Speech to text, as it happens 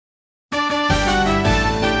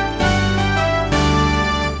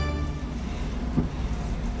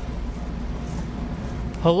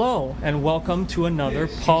Hello, and welcome to another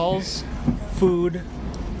Paul's Food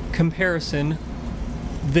Comparison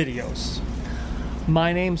videos.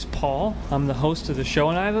 My name's Paul. I'm the host of the show,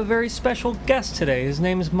 and I have a very special guest today. His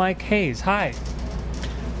name is Mike Hayes. Hi.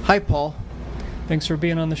 Hi, Paul. Thanks for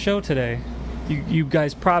being on the show today. You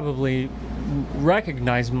guys probably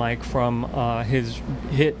recognize Mike from his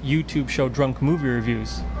hit YouTube show, Drunk Movie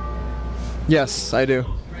Reviews. Yes, I do.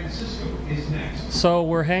 So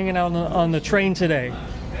we're hanging out on the train today.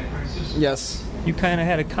 Yes. You kind of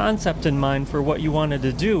had a concept in mind for what you wanted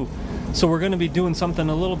to do. So we're going to be doing something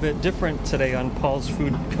a little bit different today on Paul's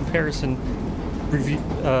Food Comparison review,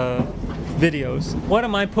 videos. What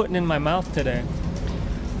am I putting in my mouth today?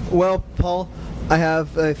 Well, Paul, I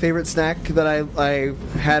have a favorite snack that I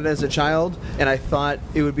had as a child, and I thought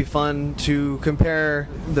it would be fun to compare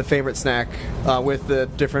the favorite snack with the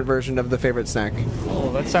different version of the favorite snack.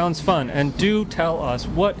 Oh, that sounds fun. And do tell us,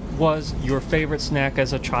 what was your favorite snack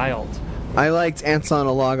as a child? I liked ants on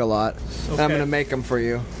a log a lot. Okay. And I'm going to make them for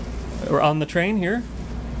you. We're on the train here?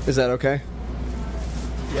 Is that okay?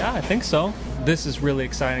 Yeah, I think so. This is really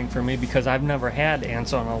exciting for me because I've never had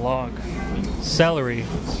ants on a log. Celery.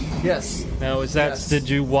 Yes. Now, is that? Yes. Did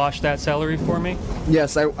you wash that celery for me?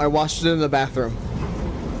 Yes, I washed it in the bathroom.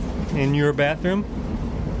 In your bathroom?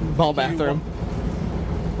 Mall bathroom.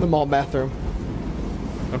 The mall bathroom.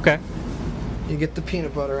 Okay. You get the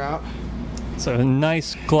peanut butter out. It's a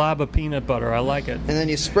nice glob of peanut butter. I like it. And then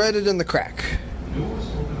you spread it in the crack.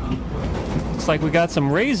 Looks like we got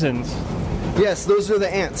some raisins. Yes, those are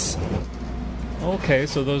the ants. Okay,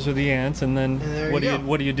 so those are the ants, and then And there what you do go.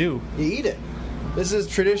 what do you do? You eat it. This is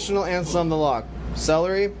traditional ants on the log.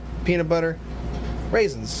 Celery, peanut butter,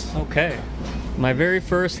 raisins. Okay. My very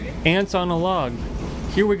first ants on a log.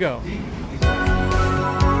 Here we go.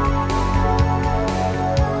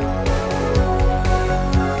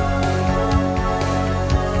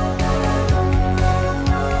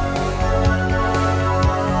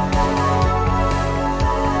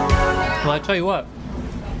 Well, I tell you what,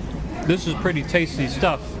 this is pretty tasty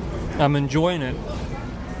stuff. I'm enjoying it.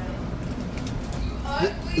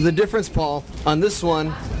 The difference, Paul, on this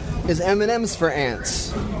one is M&M's for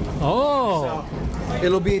ants. Oh,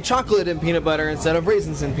 It'll be chocolate and peanut butter instead of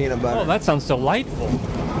raisins and peanut butter. oh, that sounds delightful.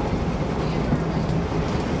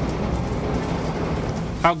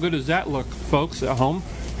 How good does that look, folks at home?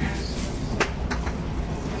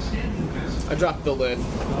 I dropped the lid.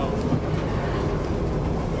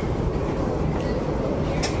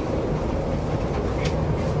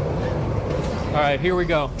 All right, here we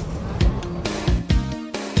go.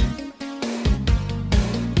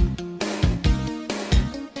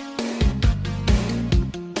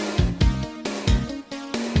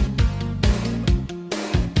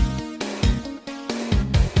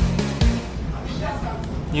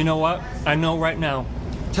 You know what? I know right now.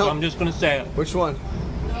 Tell- So I'm just gonna say it. Which one?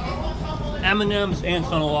 M&M's Ants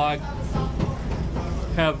on a Log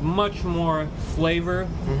have much more flavor.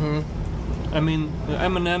 I mean, the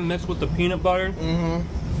M&M mixed with the peanut butter,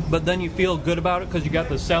 but then you feel good about it because you got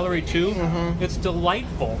the celery too. It's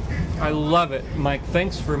delightful. I love it. Mike,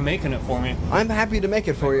 thanks for making it for me. I'm happy to make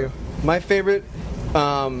it for you. My favorite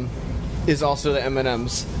is also the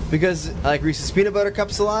M&M's because I like Reese's peanut butter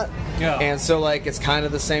cups a lot. Yeah. And so like it's kind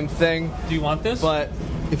of the same thing. Do you want this? But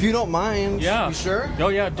if you don't mind, yeah. you sure? Oh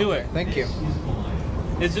yeah, do it. Thank you.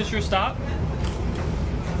 Is this your stop?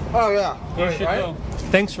 Oh yeah. You should go.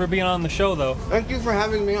 Thanks for being on the show, though. Thank you for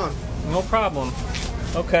having me on. No problem.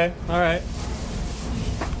 Okay, all right.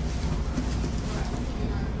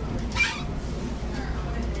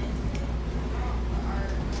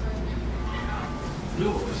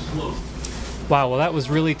 Wow, well that was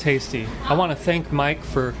really tasty. I want to thank Mike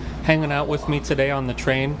for hanging out with me today on the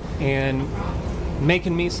train and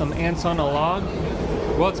making me some ants on a log.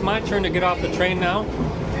 Well, it's my turn to get off the train now.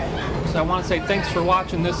 So I want to say thanks for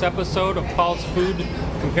watching this episode of Paul's Food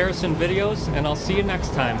Comparison Videos, and I'll see you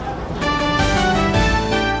next time.